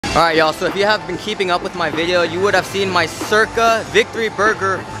Alright y'all, so if you have been keeping up with my video, you would have seen my Circa Victory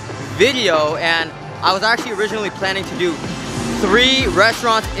Burger video, and I was actually originally planning to do 3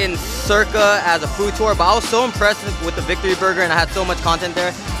 restaurants in Circa as a food tour, but I was so impressed with the Victory Burger and I had so much content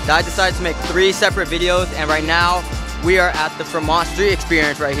there that I decided to make 3 separate videos. And right now we are at the Fremont street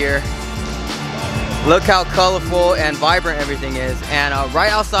experience right here. Look how colorful and vibrant everything is. And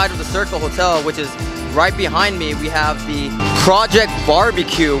right outside of the Circa Hotel, which is right behind me, we have the Project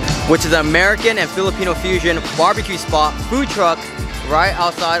BBQ, which is an American and Filipino fusion barbecue spot, food truck, right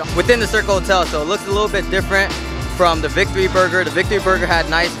outside within the Circa Hotel. So it looks a little bit different from the Victory Burger. The Victory Burger had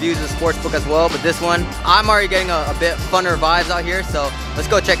nice views of the sportsbook as well, but this one, I'm already getting a bit funner vibes out here, so let's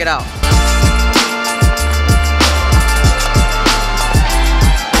go check it out.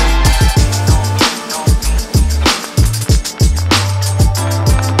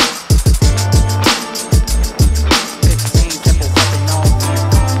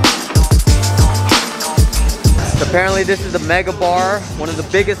 Apparently this is the Mega Bar, one of the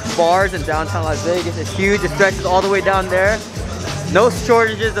biggest bars in downtown Las Vegas. It's huge, it stretches all the way down there. No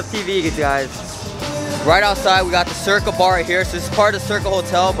shortages of TV, guys. Right outside we got the Circa bar right here. So this is part of the Circa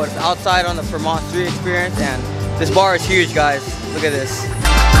Hotel, but it's outside on the Fremont street experience, and this bar is huge, guys. Look at this.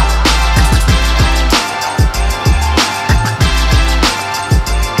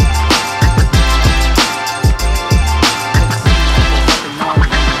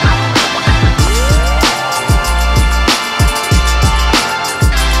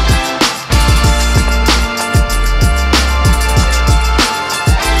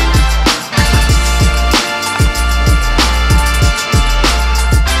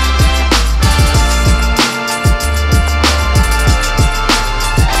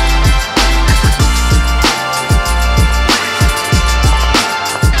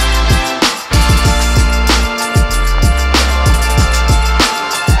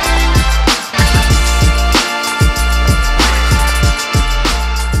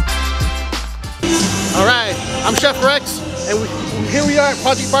 I'm Chef Rex, and here we are at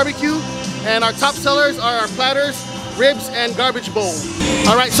Project BBQ, and our top sellers are our platters, ribs, and garbage bowl.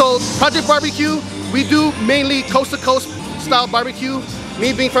 Alright, so Project BBQ, we do mainly coast-to-coast style barbecue.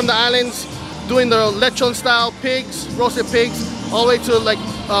 Me being from the islands, doing the lechon style pigs, roasted pigs, all the way to like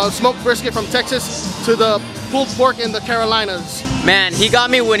smoked brisket from Texas to the pulled pork in the Carolinas. Man, he got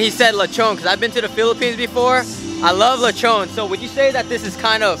me when he said lechon, because I've been to the Philippines before. I love lechon. So would you say that this is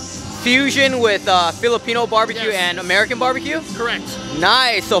kind of fusion with Filipino barbecue and American barbecue? Correct.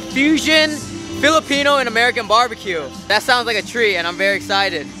 Nice. So fusion, Filipino, and American barbecue. That sounds like a treat, and I'm very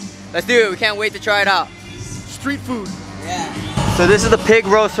excited. Let's do it. We can't wait to try it out. Street food. Yeah. So this is the pig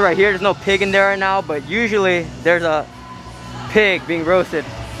roaster right here. There's no pig in there right now, but usually there's a pig being roasted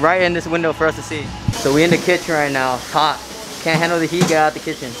right in this window for us to see. So we in the kitchen right now. It's hot. Can't handle the heat. Get out the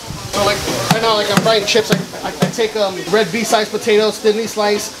kitchen. So like right now, like I'm frying chips. I take red B-sized potatoes, thinly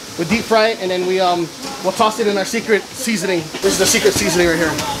sliced. We deep fry it, and then we'll toss it in our secret seasoning. This is the secret seasoning right here.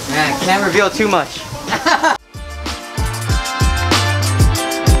 Man, can't reveal too much.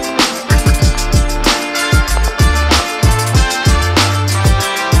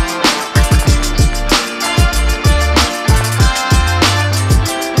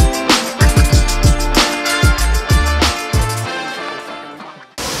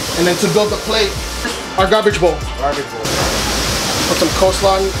 And then to build the plate, our garbage bowl. Garbage bowl. Put some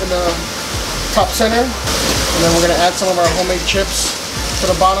coleslaw in the top center, and then we're gonna add some of our homemade chips to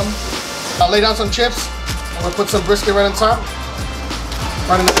the bottom. I'll lay down some chips, and we'll put some brisket right on top,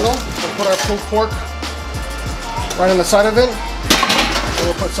 right in the middle. We'll put our pulled pork right on the side of it. And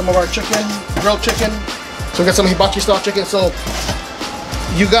we'll put some of our chicken, grilled chicken. So we got some hibachi style chicken. So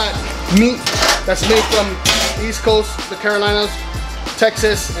you got meat that's made from the East Coast, the Carolinas,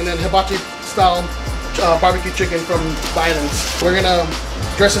 Texas, and then hibachi style barbecue chicken from the islands. We're gonna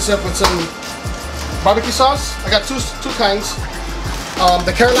dress this up with some barbecue sauce. I got two kinds.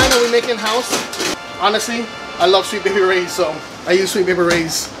 The Carolina we make in house. Honestly, I love Sweet Baby Ray's, so I use Sweet Baby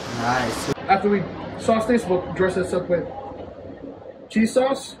Ray's. Nice. After we sauce this, we'll dress this up with cheese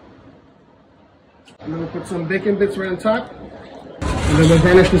sauce. And then we'll put some bacon bits right on top. And then we'll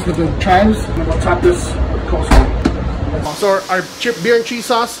garnish this with the chives. And then we'll top this with coleslaw. So our beer and cheese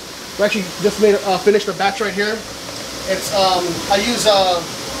sauce. We actually just finished the batch right here. It's I use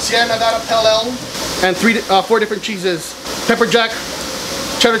Sierra Nevada Pale Ale and 4 different cheeses: pepper jack,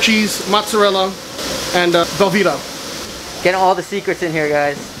 cheddar cheese, mozzarella, and Velveeta. Getting all the secrets in here,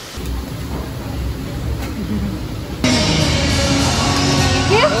 guys.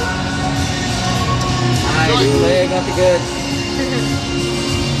 Nice, leg, got the goods.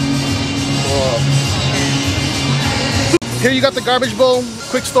 Cool. Here you got the garbage bowl.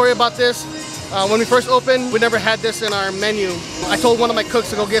 Quick story about this. When we first opened, we never had this in our menu. I told one of my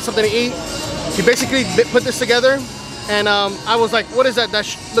cooks to go get something to eat. He basically put this together, and I was like, what is that? That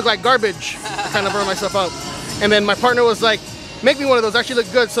look like garbage. I kind of burned myself out. And then my partner was like, make me one of those, actually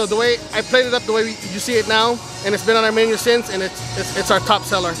look good. So the way I played it up, the way you see it now, and it's been on our menu since, and it's our top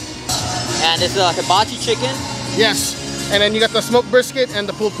seller. And it's a hibachi chicken? Yes. And then you got the smoked brisket and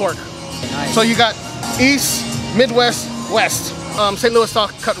the pulled pork. Nice. So you got East, Midwest, West. St. Louis style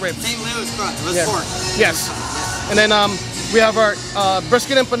cut ribs. St. Louis cut, yes. Pork. Yes. And then we have our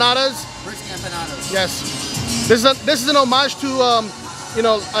brisket empanadas. Brisket empanadas. Yes. This is an homage to, you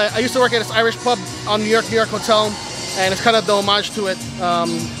know, I used to work at this Irish pub on New York Hotel, and it's kind of the homage to it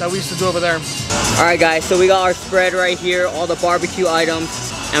that we used to do over there. All right, guys, so we got our spread right here, all the barbecue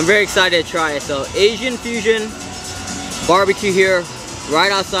items. I'm very excited to try it. So Asian fusion barbecue here,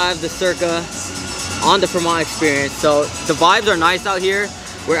 right outside of the Circa, on the Fremont experience. So the vibes are nice out here.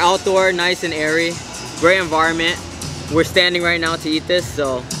 We're outdoor, nice and airy, great environment. We're standing right now to eat this,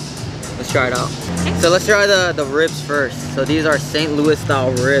 so let's try it out. So let's try the ribs first. So these are St. Louis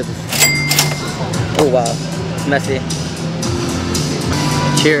style ribs. Oh wow, it's messy.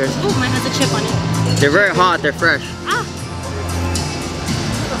 Cheers. Oh, mine has a chip on it. They're very hot, they're fresh. Ah.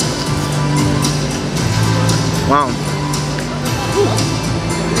 Wow. Ooh.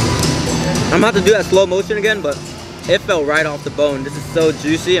 I'm about to do that slow motion again, but it fell right off the bone. This is so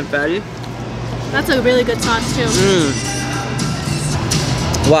juicy and fatty. That's a really good sauce too.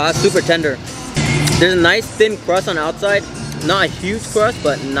 Wow, that's super tender. There's a nice thin crust on the outside. Not a huge crust,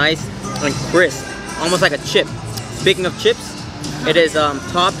 but nice and crisp. Almost like a chip. Speaking of chips, it is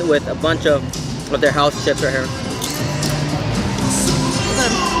topped with a bunch of their house chips right here.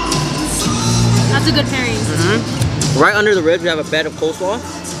 That's a good pairing. Right under the ribs, we have a bed of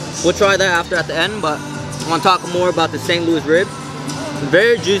coleslaw. We'll try that after at the end, but I want to talk more about the St. Louis ribs.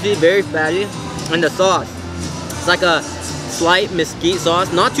 Very juicy, very fatty, and the sauce. It's like a slight mesquite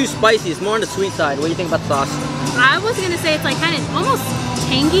sauce, not too spicy. It's more on the sweet side. What do you think about the sauce? I was gonna say it's like kind of almost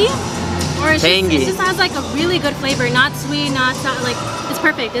tangy, or it's tangy. It just has like a really good flavor. Not sweet, not like it's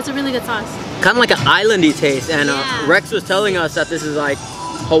perfect. It's a really good sauce. Kind of like an islandy taste, and yeah. Rex was telling us that this is like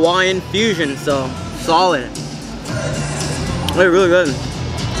Hawaiian fusion, so solid. They're really good.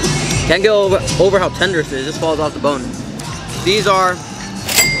 Can't get over how tender this is. It just falls off the bone. These are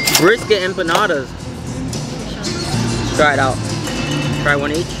brisket empanadas. Let's try it out. Try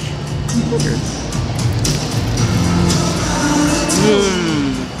one each.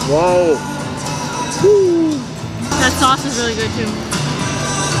 Whoa. Woo. That sauce is really good too.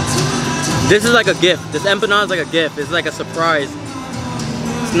 This is like a gift. This empanada is like a gift. It's like a surprise.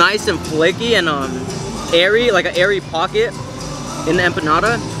 It's nice and flaky and airy, like an airy pocket in the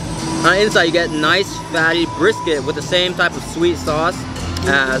empanada. On the inside you get nice fatty brisket with the same type of sweet sauce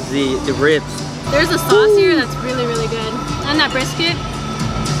as the ribs. There's a sauce here that's really, really good. And that brisket,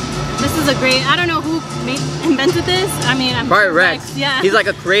 this is a great, I don't know who invented this. I mean, I'm probably Rex. Yeah. He's like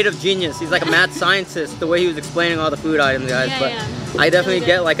a creative genius. He's like a mad scientist, the way he was explaining all the food items, guys. Yeah, but yeah. I definitely really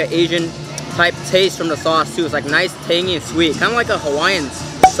get like an Asian type taste from the sauce too. It's like nice, tangy, and sweet. Kind of like a Hawaiian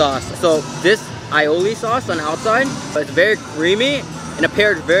sauce. So this aioli sauce on the outside, but it's very creamy. And it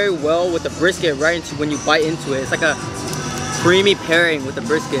pairs very well with the brisket right into when you bite into it. It's like a creamy pairing with the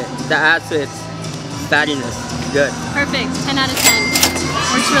brisket that adds to its fattiness. It's good. Perfect. 10 out of 10.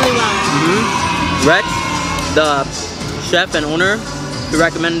 Works really well. Rex, the chef and owner, he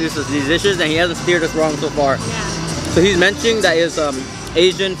recommended these dishes, and he hasn't steered us wrong so far. Yeah. So he's mentioning that is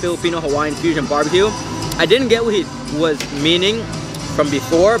Asian, Filipino-Hawaiian fusion barbecue. I didn't get what he was meaning from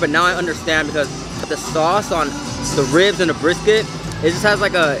before, but now I understand because the sauce on the ribs and the brisket, it just has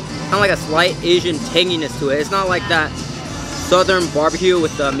like a kind of like a slight Asian tanginess to it. It's not like that southern barbecue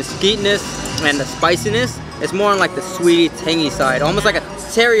with the mesquiteness and the spiciness. It's more on like the sweety, tangy side, almost like a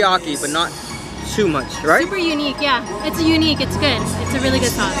teriyaki, but not too much, right? Super unique, yeah. It's unique. It's good. It's a really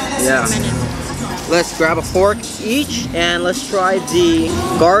good sauce. Yeah. Recommended. Let's grab a fork each and let's try the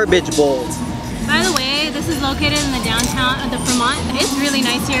garbage bowl. By the way, this is located in the downtown of the Fremont. It's really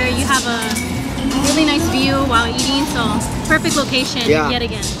nice here. You have a really nice view while eating, so perfect location yet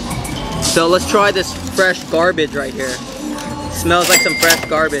again. So let's try this fresh garbage right here. Smells like some fresh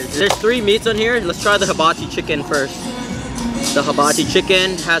garbage. There's 3 meats on here. Let's try the hibachi chicken first. The hibachi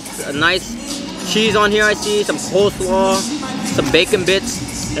chicken has a nice cheese on here, I see, some coleslaw, some bacon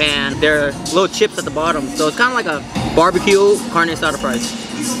bits, and there are little chips at the bottom. So it's kind of like a barbecue carne asada fries.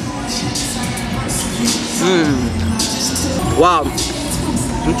 Wow.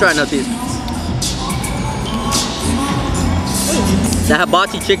 I'm trying out these. The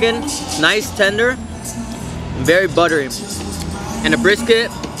hibachi chicken, nice tender, very buttery. And the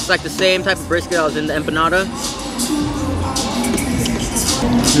brisket, it's like the same type of brisket I was in the empanada.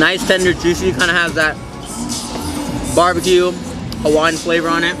 Nice, tender, juicy, kind of has that barbecue Hawaiian flavor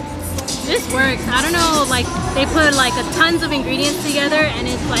on it. This works. I don't know, like they put like tons of ingredients together and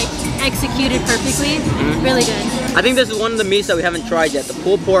it's like executed perfectly. Really good. I think this is one of the meats that we haven't tried yet, the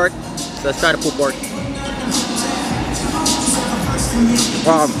pulled pork. So let's try the pulled pork.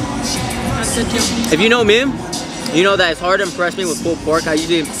 That's good too. If you know me, you know that it's hard to impress me with pulled pork. I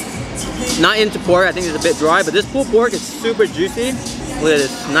usually not into pork. I think it's a bit dry, but this pulled pork is super juicy. Look at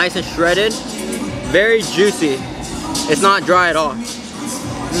this, nice and shredded, very juicy. It's not dry at all.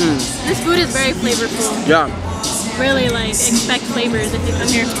 This food is very flavorful. Yeah. Really like expect flavors if you come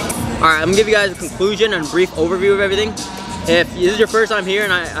here. Alright, I'm gonna give you guys a conclusion and a brief overview of everything. If this is your first time here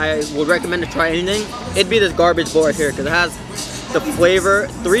and I would recommend to try anything, it'd be this garbage bowl right here because it has the flavor,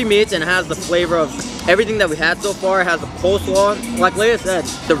 3 meats, and it has the flavor of everything that we had so far. It has the coleslaw. Like Leia said,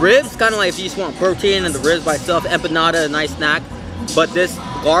 the ribs, kind of like if you just want protein and the ribs by itself, empanada, a nice snack. But this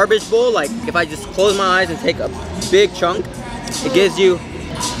garbage bowl, like if I just close my eyes and take a big chunk, it gives you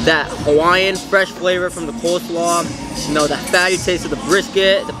that Hawaiian fresh flavor from the coleslaw, you know, that fatty taste of the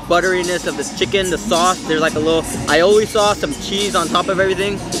brisket, the butteriness of this chicken, the sauce. There's like a little aioli sauce, some cheese on top of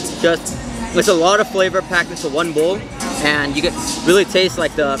everything. Just, it's a lot of flavor packed into one bowl, and you can really taste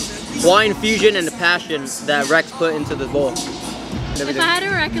like the Hawaiian fusion and the passion that Rex put into the bowl. If I had to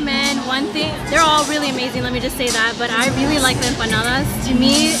recommend one thing, they're all really amazing, let me just say that, but I really like the empanadas. To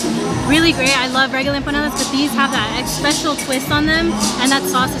me, really great. I love regular empanadas, but these have that special twist on them, and that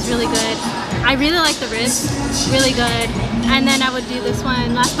sauce is really good. I really like the ribs, really good. And then I would do this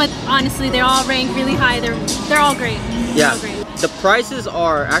one last, but honestly, they're all ranked really high. They're all great. Yeah. All great. The prices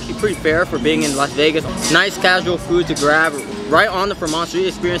are actually pretty fair for being in Las Vegas. Nice casual food to grab right on the Fremont Street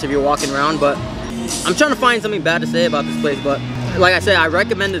experience if you're walking around, but I'm trying to find something bad to say about this place, but like I said, I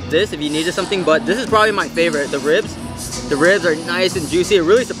recommended this if you needed something, but this is probably my favorite. The ribs are nice and juicy. It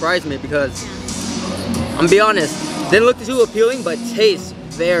really surprised me because, I'm gonna be honest, didn't look too appealing, but tastes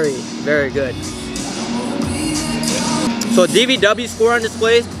very, very good. So DVW score on this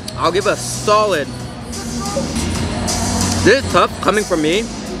place, I'll give a solid. This is tough coming from me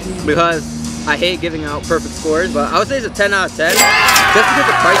because I hate giving out perfect scores, but I would say it's a 10 out of 10 just because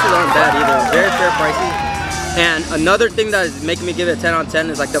the prices aren't bad either. Very fair prices. And another thing that is making me give it a 10 out of 10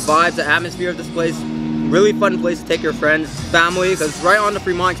 is like the vibes, the atmosphere of this place. Really fun place to take your friends, family, because it's right on the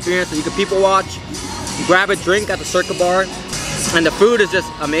Fremont experience, so you can people watch, grab a drink at the Circa bar, and the food is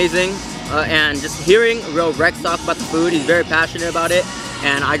just amazing. And just hearing real Rex talk about the food, he's very passionate about it,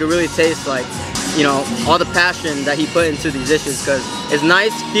 and I can really taste like, you know, all the passion that he put into these dishes, because it's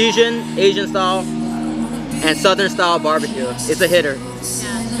nice fusion, Asian style, and Southern style barbecue. It's a hitter.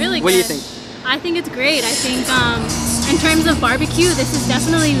 Yeah, really good. What do you think? I think it's great. I think in terms of barbecue, this is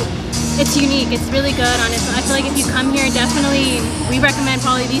definitely, it's unique. It's really good on it. So I feel like if you come here, definitely, we recommend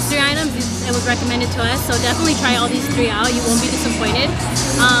probably these 3 items. It was recommended to us, so definitely try all these 3 out. You won't be disappointed.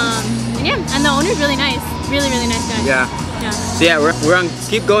 And yeah, and the owner's really nice. Really, really nice guy. Yeah. So yeah, we're gonna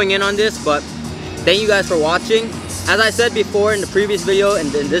keep going in on this, but thank you guys for watching. As I said before in the previous video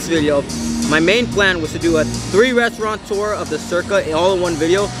and in this video, my main plan was to do a 3-restaurant tour of the Circa all in one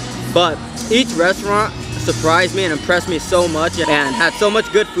video, but each restaurant surprised me and impressed me so much and had so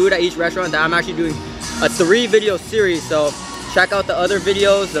much good food at each restaurant that I'm actually doing a 3-video series. So check out the other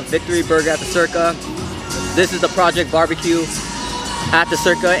videos, the Victory Burger at the Circa. This is the Project BBQ at the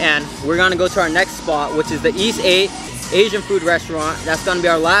Circa, and we're gonna go to our next spot, which is the East 8 Asian food restaurant. That's gonna be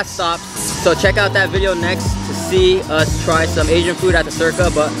our last stop. So check out that video next to see us try some Asian food at the Circa.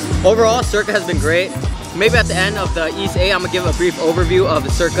 But overall, Circa has been great. Maybe at the end of the East 8, I'm gonna give a brief overview of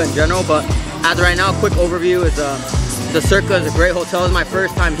the Circa in general, but as of right now, a quick overview is the Circa is a great hotel. It's my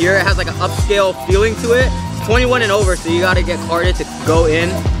first time here. It has like an upscale feeling to it. It's 21 and over, so you gotta get carded to go in.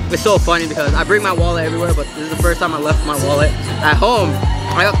 It's so funny because I bring my wallet everywhere, but this is the first time I left my wallet at home.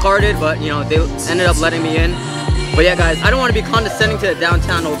 I got carded, but you know, they ended up letting me in. But yeah guys, I don't want to be condescending to the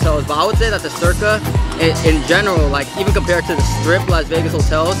downtown hotels, but I would say that the Circa in general, like even compared to the Strip Las Vegas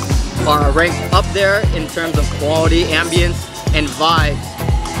hotels, are ranked up there in terms of quality, ambience, and vibes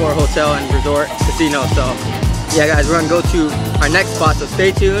for a hotel and resort casino. So yeah guys, we're gonna go to our next spot, so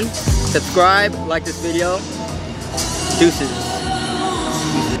stay tuned, subscribe, like this video. Deuces.